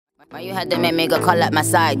Why you had to make me go call up my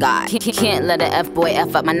side guy? Can't let an F-boy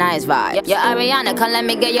F up my nice vibe. Yo, Ariana, come let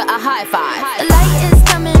me get you a high five. The light is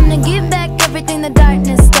coming to give back everything the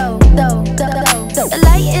darkness stole. The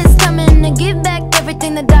light is coming to give back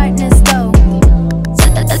everything the darkness stole.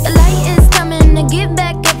 The light is coming to give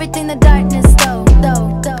back everything the darkness stole.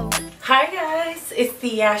 Hi guys, it's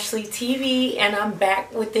the Ashley TV and I'm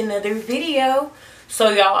back with another video.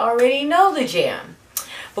 So y'all already know the jam.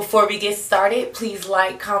 Before we get started, please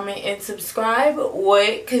like, comment, and subscribe.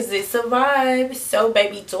 What? Because it's a vibe. So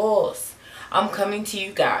baby dolls, I'm coming to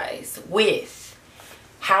you guys with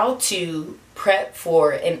how to prep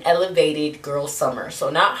for an elevated girl summer. So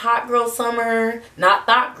not hot girl summer, not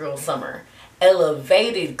thought girl summer.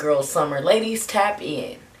 Elevated girl summer. Ladies, tap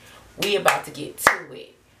in. We about to get to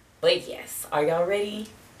it. But yes, are y'all ready?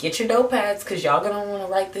 Get your notepads because y'all gonna want to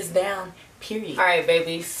write this down, period. Alright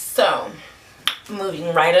baby, so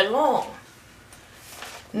moving right along.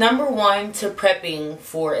 Number one to prepping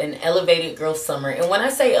for an elevated girl summer. And when I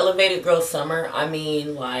say elevated girl summer, I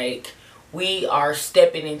mean like we are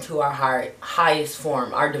stepping into our highest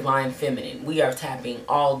form, our divine feminine. We are tapping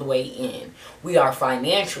all the way in. We are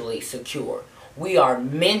financially secure. We are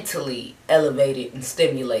mentally elevated and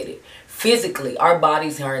stimulated. Physically, our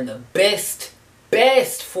bodies are in the best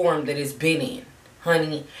form that it's been in,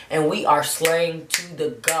 honey. And we are slaying to the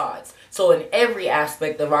gods. So in every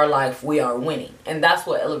aspect of our life, we are winning. And that's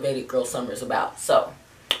what Elevated Girl Summer is about. So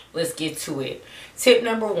let's get to it. Tip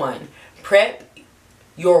number one, prep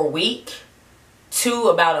your week to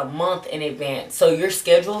about a month in advance. So your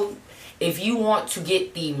schedule, if you want to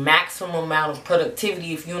get the maximum amount of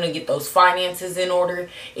productivity, if you want to get those finances in order,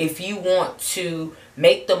 if you want to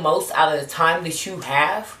make the most out of the time that you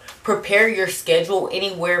have, prepare your schedule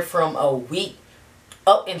anywhere from a week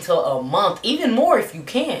up until a month, even more if you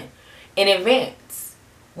can, in advance.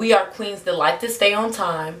 We are queens that like to stay on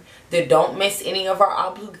time, that don't miss any of our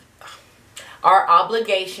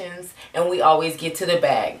obligations, and we always get to the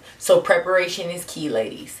bag. So preparation is key,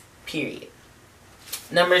 ladies, period.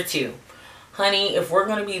 Number two, honey, if we're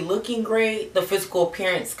going to be looking great, the physical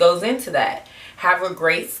appearance goes into that. Have a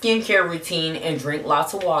great skincare routine and drink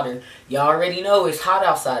lots of water. Y'all already know it's hot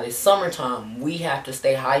outside. It's summertime. We have to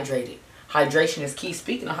stay hydrated. Hydration is key.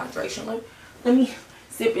 Speaking of hydration, let me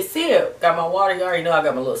sip. Got my water. You already know I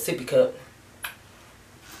got my little sippy cup.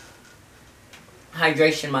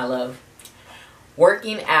 Hydration, my love.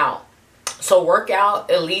 Working out. So work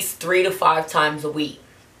out at least 3 to 5 times a week.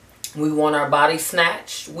 We want our body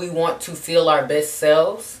snatched. We want to feel our best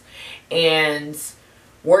selves. And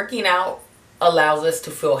working out allows us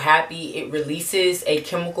to feel happy. It releases a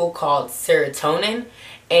chemical called serotonin.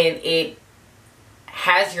 And it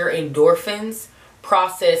has your endorphins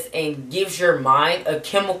process and gives your mind a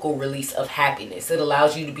chemical release of happiness. It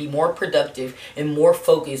allows you to be more productive and more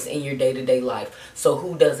focused in your day-to-day life. So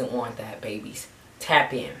who doesn't want that, babies?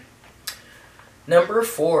 Tap in. Number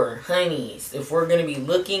four, honeys, if we're going to be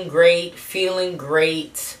looking great, feeling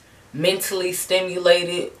great, mentally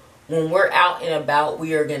stimulated, when we're out and about,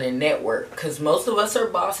 we are going to network. Because most of us are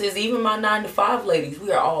bosses. Even my 9-to-5 ladies,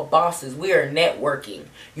 we are all bosses. We are networking.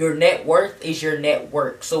 Your net worth is your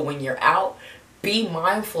network. So when you're out, be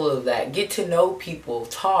mindful of that. Get to know people.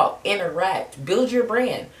 Talk. Interact. Build your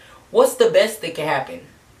brand. What's the best that can happen?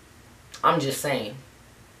 I'm just saying.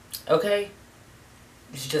 Okay?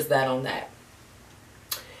 It's just that on that.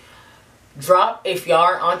 Drop, if y'all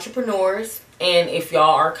are entrepreneurs and if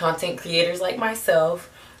y'all are content creators like myself,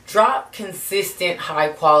 drop consistent high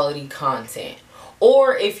quality content.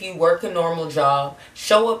 Or if you work a normal job,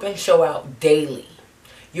 show up and show out daily.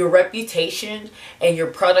 Your reputation and your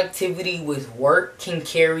productivity with work can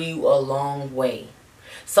carry you a long way.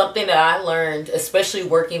 Something that I learned, especially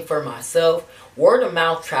working for myself, word of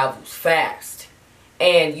mouth travels fast.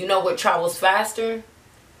 And you know what travels faster?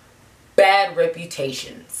 Bad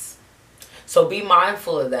reputations. So be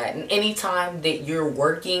mindful of that. And anytime that you're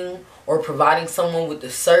working or providing someone with a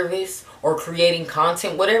service or creating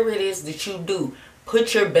content, whatever it is that you do,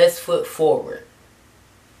 put your best foot forward.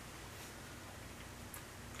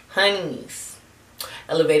 Honeys,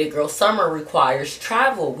 Elevated Girl Summer requires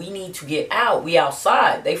travel. We need to get out. We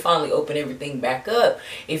outside. They finally open everything back up.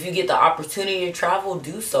 If you get the opportunity to travel,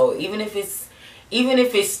 do so. Even if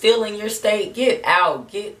it's still in your state, get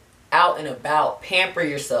out. Get out and about. Pamper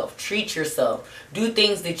yourself. Treat yourself. Do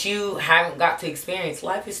things that you haven't got to experience.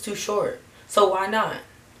 Life is too short. So why not?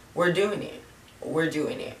 We're doing it. We're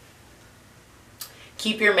doing it.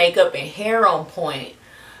 Keep your makeup and hair on point.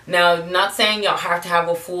 Now, not saying y'all have to have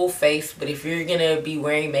a full face, but if you're going to be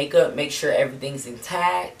wearing makeup, make sure everything's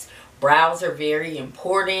intact. Brows are very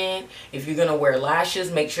important. If you're going to wear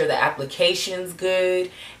lashes, make sure the application's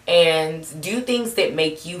good. And do things that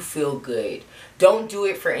make you feel good. Don't do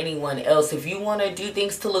it for anyone else. If you want to do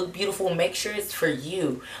things to look beautiful, make sure it's for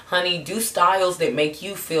you. Honey, do styles that make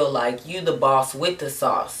you feel like you the boss with the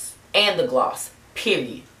sauce and the gloss.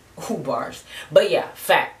 Period. Ooh, bars. But yeah,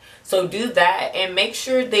 fact. So do that and make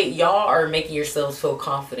sure that y'all are making yourselves feel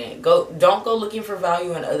confident. Don't go looking for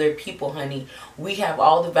value in other people, honey. We have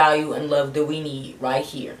all the value and love that we need right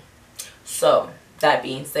here. So, that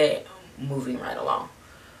being said, moving right along.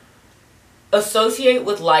 Associate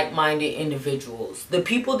with like-minded individuals. The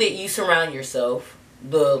people that you surround yourself,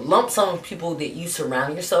 the lump sum of people that you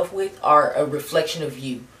surround yourself with are a reflection of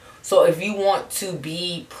you. So if you want to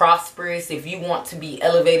be prosperous, if you want to be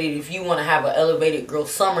elevated, if you want to have an elevated girl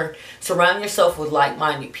summer, surround yourself with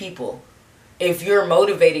like-minded people. If you're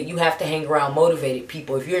motivated, you have to hang around motivated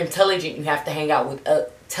people. If you're intelligent, you have to hang out with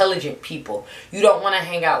intelligent people. You don't want to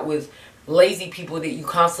hang out with lazy people that you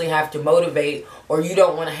constantly have to motivate, or you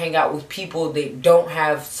don't want to hang out with people that don't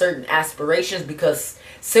have certain aspirations, because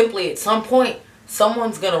simply at some point,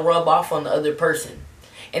 someone's going to rub off on the other person.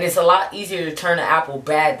 And it's a lot easier to turn an apple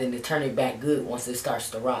bad than to turn it back good once it starts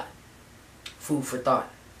to rot. Food for thought.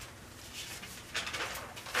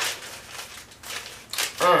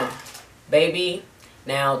 Baby.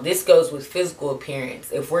 Now, this goes with physical appearance.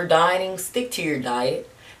 If we're dieting, stick to your diet.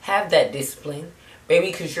 Have that discipline.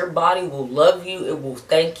 Baby, because your body will love you, it will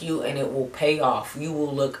thank you, and it will pay off. You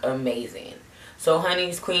will look amazing. So,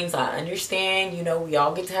 honeys, queens, I understand, you know, we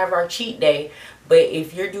all get to have our cheat day. But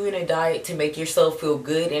if you're doing a diet to make yourself feel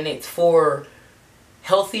good and it's for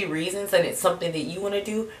healthy reasons and it's something that you want to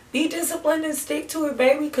do, be disciplined and stick to it,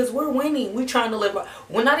 baby, because we're winning. We're trying to live.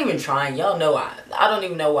 We're not even trying. Y'all know I don't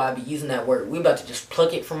even know why I be using that word. We're about to just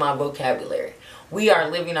pluck it from my vocabulary. We are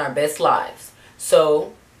living our best lives.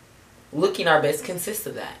 So, looking our best consists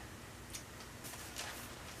of that.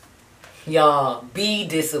 Y'all, be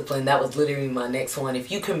disciplined. That was literally my next one.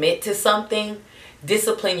 If you commit to something,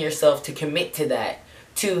 discipline yourself to commit to that.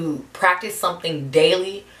 To practice something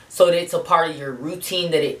daily so that it's a part of your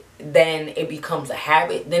routine, then it becomes a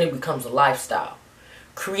habit, then it becomes a lifestyle.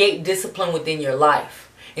 Create discipline within your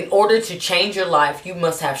life. In order to change your life, you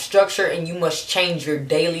must have structure and you must change your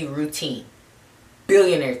daily routine.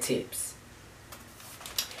 Billionaire tips.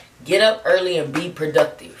 Get up early and be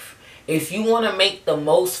productive. If you want to make the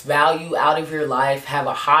most value out of your life, have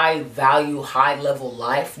a high value, high level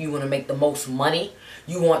life, you want to make the most money,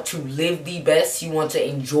 you want to live the best, you want to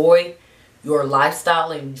enjoy your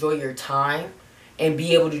lifestyle, enjoy your time, and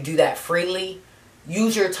be able to do that freely,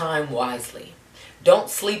 use your time wisely. Don't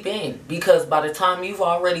sleep in, because by the time you've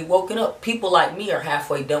already woken up, people like me are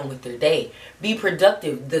halfway done with their day. Be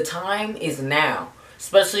productive. The time is now,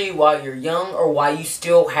 especially while you're young or while you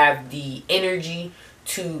still have the energy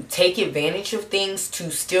to take advantage of things, to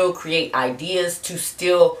still create ideas, to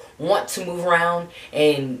still want to move around,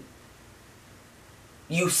 and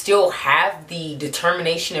you still have the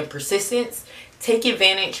determination and persistence. Take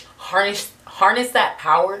advantage, harness that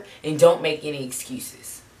power, and don't make any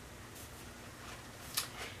excuses.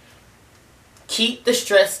 Keep the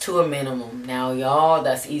stress to a minimum. Now, y'all,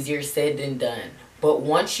 that's easier said than done. But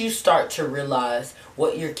once you start to realize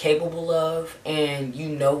what you're capable of and you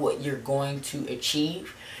know what you're going to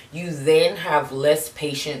achieve, you then have less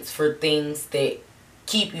patience for things that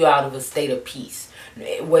keep you out of a state of peace.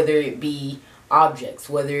 Whether it be objects,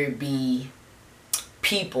 whether it be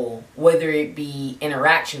people, whether it be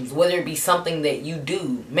interactions, whether it be something that you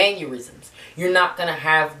do, mannerisms. You're not going to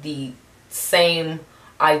have the same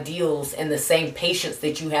ideals and the same patience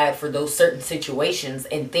that you had for those certain situations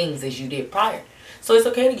and things as you did prior. So it's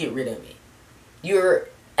okay to get rid of it. You're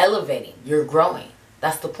elevating. You're growing.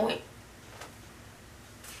 That's the point.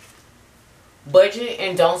 Budget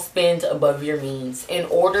and don't spend above your means. In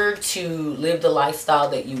order to live the lifestyle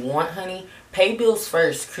that you want, honey, pay bills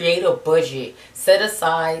first. Create a budget. Set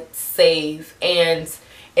aside, save, and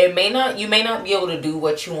you may not be able to do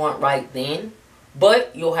what you want right then,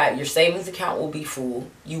 but you'll have your savings account will be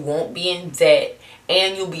full. You won't be in debt,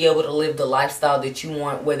 and you'll be able to live the lifestyle that you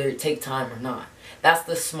want, whether it take time or not. That's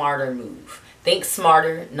the smarter move. Think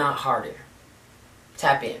smarter, not harder.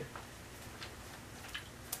 Tap in.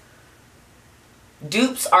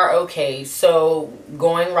 Dupes are okay. So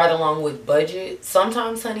going right along with budget,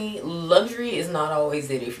 sometimes, honey, luxury is not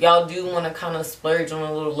always it. If y'all do want to kind of splurge on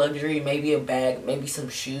a little luxury, maybe a bag, maybe some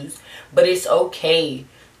shoes, but it's okay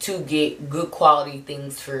to get good quality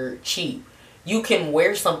things for cheap. You can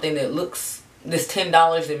wear something that looks this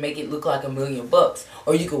 $10 and make it look like $1,000,000,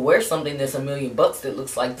 or you could wear something that's $1,000,000 that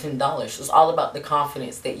looks like $10. It's all about the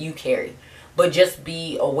confidence that you carry. but just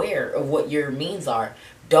be aware of what your means are.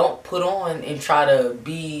 Don't put on and try to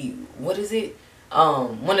be, what is it?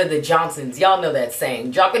 One of the Johnsons. Y'all know that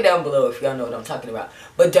saying. Drop it down below if y'all know what I'm talking about.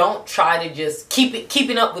 But don't try to just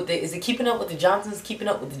keeping up with it. Is it keeping up with the Johnsons? Keeping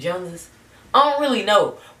up with the Joneses? I don't really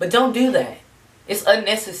know. But don't do that. It's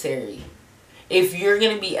unnecessary. If you're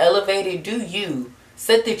going to be elevated, do you.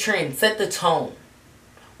 Set the trend. Set the tone.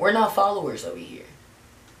 We're not followers over here.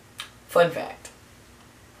 Fun fact.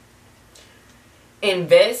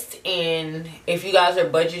 Invest in, if you guys are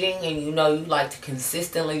budgeting and you know you like to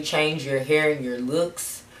consistently change your hair and your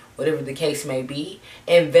looks, whatever the case may be,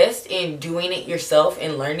 invest in doing it yourself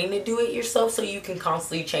and learning to do it yourself so you can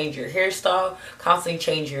constantly change your hairstyle, constantly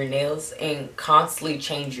change your nails, and constantly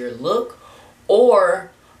change your look.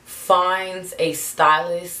 Or find a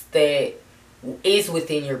stylist that is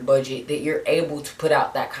within your budget, that you're able to put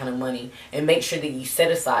out that kind of money, and make sure that you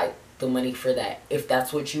set aside the money for that if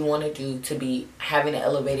that's what you want to do to be having an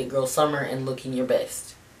elevated girl summer and looking your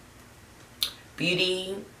best.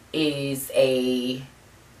 Beauty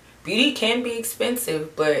can be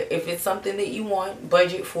expensive, but if it's something that you want,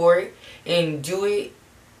 budget for it and do it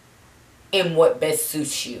in what best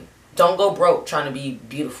suits you. Don't go broke trying to be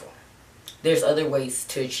beautiful. There's other ways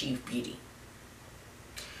to achieve beauty.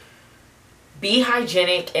 Be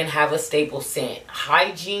hygienic and have a staple scent.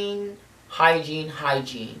 Hygiene, hygiene,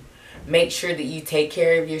 hygiene. Make sure that you take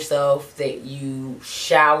care of yourself, that you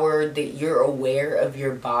shower, that you're aware of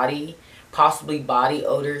your body, possibly body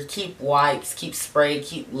odor. Keep wipes, keep spray,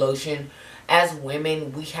 keep lotion. As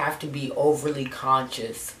women, we have to be overly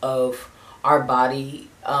conscious of our body,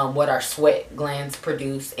 what our sweat glands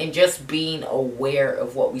produce, and just being aware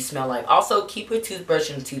of what we smell like. Also, keep a toothbrush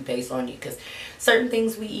and toothpaste on you, because certain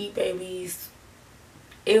things we eat, babies,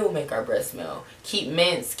 it will make our breath smell. Keep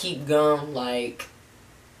mints, keep gum. Like,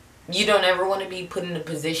 you don't ever want to be put in a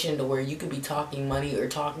position to where you could be talking money or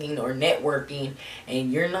talking or networking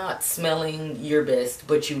and you're not smelling your best,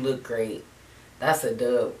 but you look great. That's a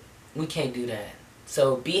dub. We can't do that.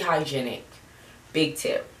 So be hygienic. Big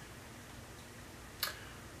tip.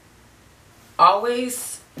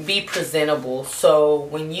 Always be presentable. So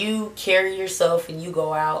when you carry yourself and you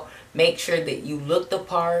go out, make sure that you look the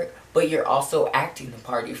part, but you're also acting the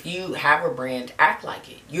part. If you have a brand, act like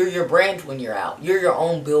it. You're your brand when you're out. You're your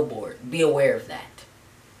own billboard. Be aware of that.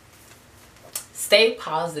 Stay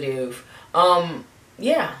positive.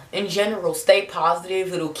 Yeah, in general, stay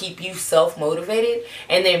positive. It'll keep you self-motivated.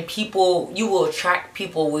 And then you will attract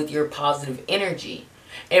people with your positive energy.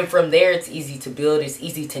 And from there, it's easy to build. It's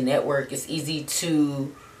easy to network. It's easy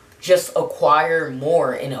to just acquire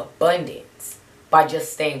more in abundance by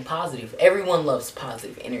just staying positive. Everyone loves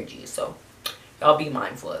positive energy. So y'all be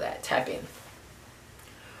mindful of that. Tap in.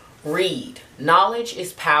 Read. Knowledge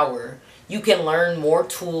is power. You can learn more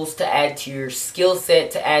tools to add to your skill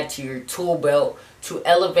set, to add to your tool belt, to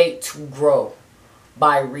elevate, to grow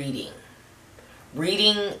by reading.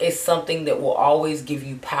 Reading is something that will always give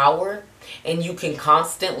you power, and you can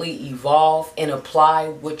constantly evolve and apply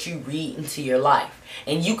what you read into your life.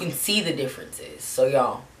 And you can see the differences. So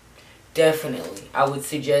y'all, definitely, I would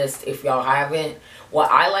suggest, if y'all haven't,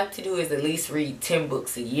 what I like to do is at least read 10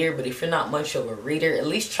 books a year. But if you're not much of a reader, at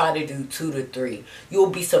least try to do 2 to 3. You'll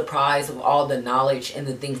be surprised of all the knowledge and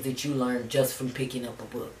the things that you learn just from picking up a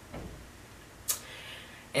book.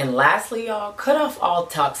 And lastly, y'all, cut off all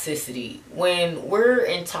toxicity. When we're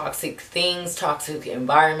in toxic things, toxic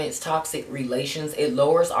environments, toxic relations, it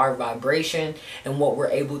lowers our vibration and what we're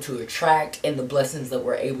able to attract and the blessings that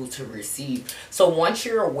we're able to receive. So once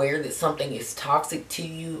you're aware that something is toxic to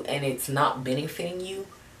you and it's not benefiting you,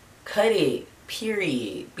 cut it.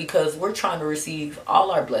 Period. Because we're trying to receive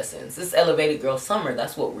all our blessings. This Elevated Girl Summer,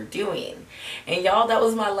 that's what we're doing. And y'all, that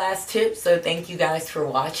was my last tip. So thank you guys for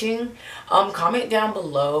watching. Comment down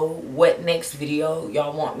below what next video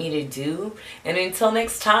y'all want me to do. And until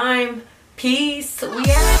next time, peace. We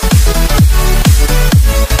out.